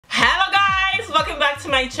back to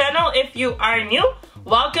my channel. If you are new,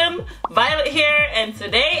 welcome. Violet here, and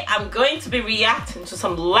today I'm going to be reacting to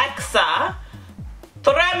some Lexa.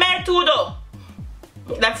 Treme Tudo.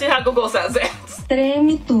 Let's see how Google says it.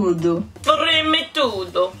 Treme Tudo. Treme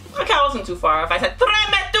Tudo. Okay, I wasn't too far if I said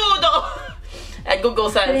Treme Tudo. And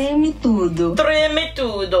Google says Treme Tudo. Treme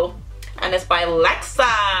Tudo. And it's by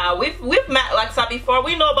Lexa. We've met Lexa before.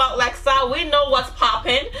 We know about Lexa. We know what's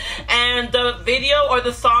popping. And the video or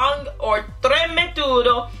the song or Treme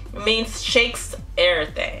Tudo means shakes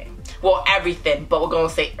everything. Well, everything, but we're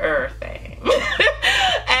gonna say everything.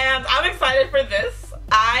 And I'm excited for this.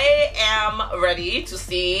 I am ready to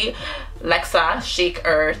see Lexa shake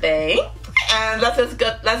everything. And let's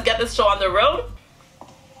get this show on the road.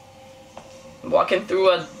 Walking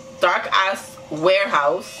through a dark ass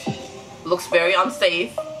warehouse. Looks very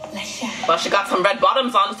unsafe, but she got some red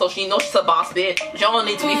bottoms on, so she knows she's a boss bitch. She don't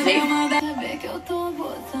need to be safe.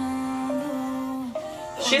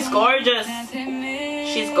 She's gorgeous.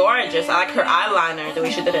 She's gorgeous. I like her eyeliner, the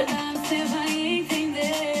way she did it.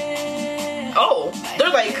 Oh,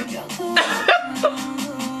 they're like...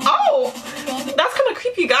 Oh, that's kind of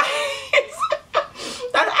creepy, guys.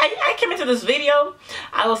 I came into this video,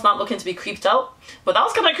 I was not looking to be creeped out, but that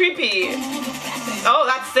was kind of creepy. Oh,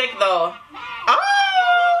 that's sick though. Oh!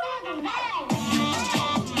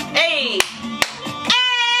 Hey! Hey!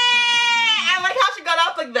 I like how she got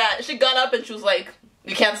up like that. She got up and she was like,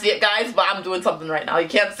 you can't see it, guys, but I'm doing something right now. You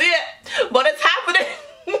can't see it, but it's happening.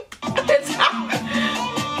 It's happening.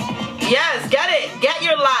 Yes, get it. Get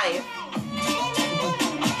your life.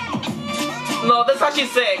 No, that's how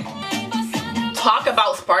she's sick. Talk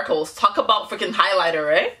about sparkles. Talk about freaking highlighter,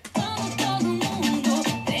 right?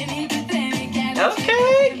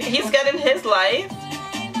 Okay, he's getting his life.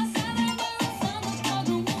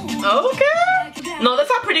 Okay. No, that's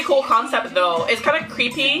a pretty cool concept though. It's kind of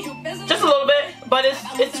creepy, just a little bit, but it's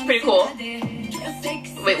pretty cool.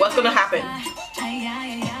 Wait, what's gonna happen?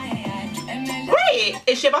 Wait,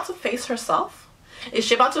 is she about to face herself? Is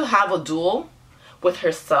she about to have a duel with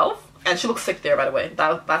herself? And she looks sick there, by the way.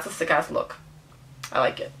 That's a sick ass look. I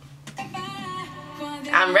like it.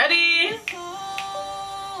 I'm ready.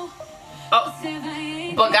 Oh,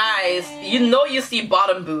 but guys, you know you see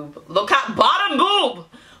bottom boob. Look at bottom boob.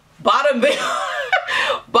 Bottom boob.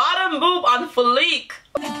 Bottom boob on fleek.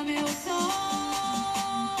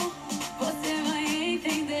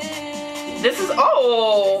 This is,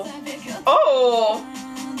 oh.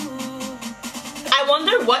 I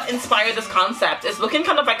wonder what inspired this concept. It's looking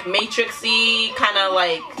kind of like Matrix-y, kind of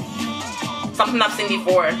like something I've seen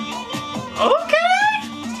before. Okay.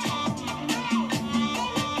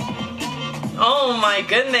 Oh my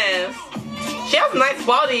goodness. She has a nice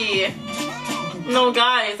body. No,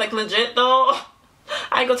 guys, like legit though.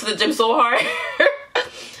 I go to the gym so hard.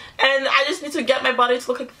 And I just need to get my body to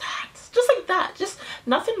look like that. Just like that. Just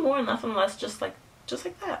nothing more, nothing less. Just like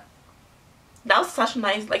that. That was such a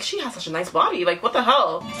nice, like she has such a nice body. Like what the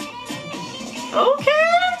hell?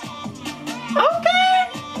 Okay.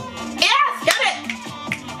 Okay. Yes, got it.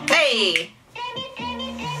 Hey.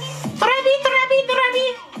 Trebi.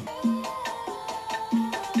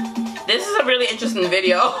 This is a really interesting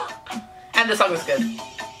video. And the song is good.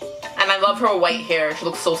 And I love her white hair. She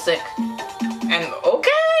looks so sick. And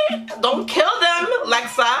okay, don't kill them,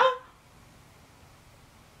 Lexa.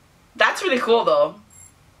 That's really cool though.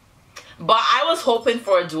 But I was hoping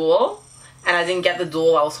for a duel. And I didn't get the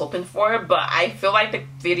duel I was hoping for. But I feel like the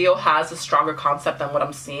video has a stronger concept than what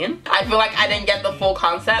I'm seeing. I feel like I didn't get the full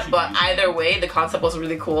concept. But either way, the concept was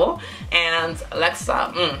really cool. And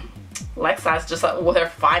Lexa, Lexa's just like, with her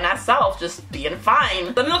fine ass self, just being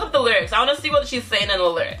fine. Let me look up the lyrics. I want to see what she's saying in the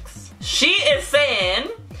lyrics. She is saying,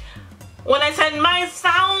 when I send my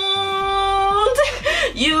sound,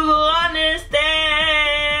 you will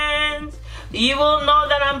understand. You will know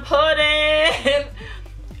that I'm putting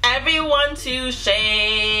everyone to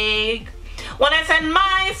shake. When I send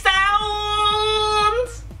my sound,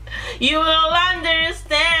 you will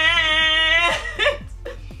understand.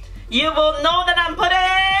 You will know that I'm putting,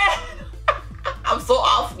 I'm so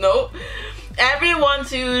off note, everyone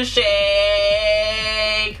to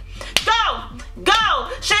shake. Go,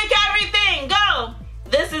 shake everything, go.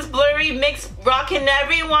 This is blurry mix, rocking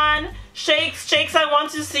everyone. Shakes, I want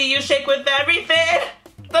to see you shake with everything.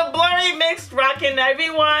 The blurry mix, rocking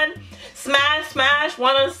everyone. Smash,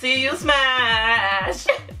 wanna see you smash.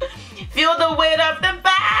 Feel the weight of the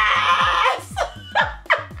bass.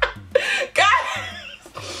 Guys,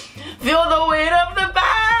 feel the weight of the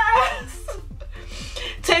bass.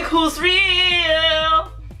 Take who's real.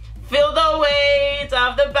 Feel the weight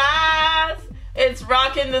of the bass. It's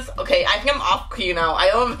rocking this. Okay, Wait, I think I'm off key now. I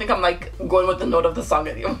don't think I'm like going with the note of the song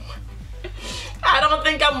anymore. I don't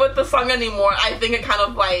think I'm with the song anymore. I think it kind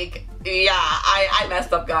of like, yeah, I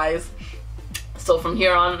messed up, guys. So from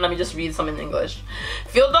here on, let me just read some in English.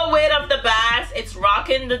 Feel the weight of the bass. It's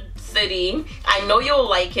rocking the city. I know you'll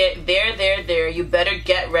like it. There. You better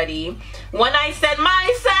get ready. When I said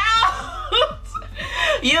my sound,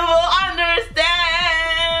 you will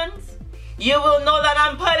understand. You will know that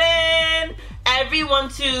I'm putting everyone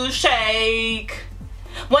to shake.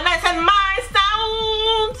 When I said my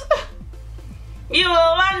sound, you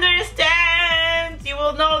will understand. You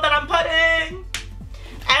will know that I'm putting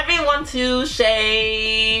everyone to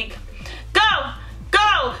shake.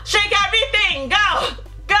 Go, shake everything. Go,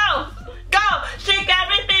 shake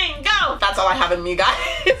everything. Go. That's all I have in me, guys.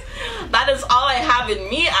 That is all I have in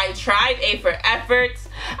me. I tried. A for effort.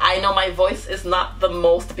 I know my voice is not the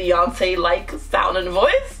most Beyonce-like sound and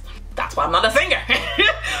voice. That's why I'm not a singer.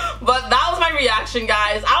 But that was my reaction,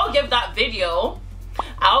 guys. I'll give that video,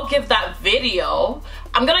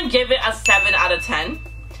 I'm gonna give it a 7 out of 10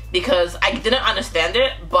 because I didn't understand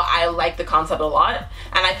it, but I like the concept a lot.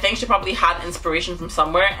 And I think she probably had inspiration from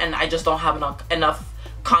somewhere and I just don't have enough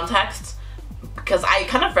context because I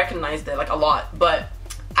kind of recognized it like a lot, but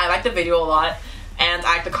I like the video a lot and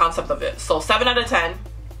I like the concept of it. So 7 out of 10.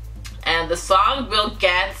 And the song will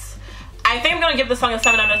get, I think I'm gonna give the song a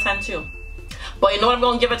 7 out of 10 too. But you know what I'm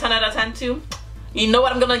gonna give a 10 out of 10 to? You know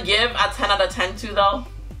what I'm gonna give a 10 out of 10 to though?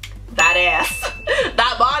 That ass.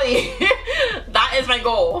 That body. That is my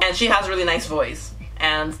goal. And she has a really nice voice.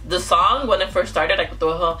 And the song, when it first started, like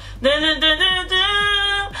the whole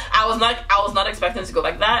I was not expecting it to go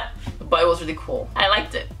like that, but it was really cool. I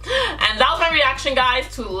liked it. And that was my reaction, guys,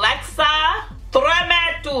 to Lexa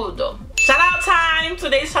Treme Tudo. Shout out time.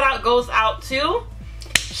 Today's shout out goes out to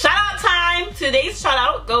Today's shout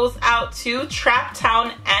out goes out to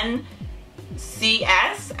Traptown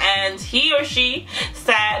NCS, and he or she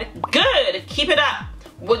said, "Good, keep it up.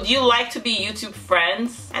 Would you like to be YouTube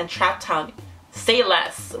friends?" And Traptown, say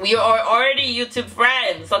less. We are already YouTube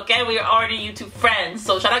friends, okay? We are already YouTube friends.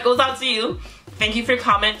 So shout out goes out to you. Thank you for your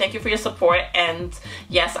comment. Thank you for your support. And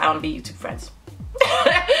yes, I want to be YouTube friends.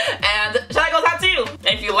 And shout out goes out to you.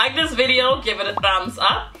 If you like this video, give it a thumbs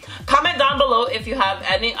up. Comment down below if you have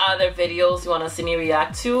any other videos you want to see me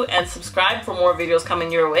react to, and subscribe for more videos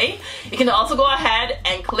coming your way. You can also go ahead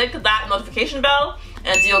and click that notification bell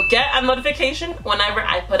and you'll get a notification whenever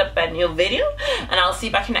I put up a new video, and I'll see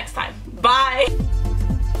you back here next time. Bye!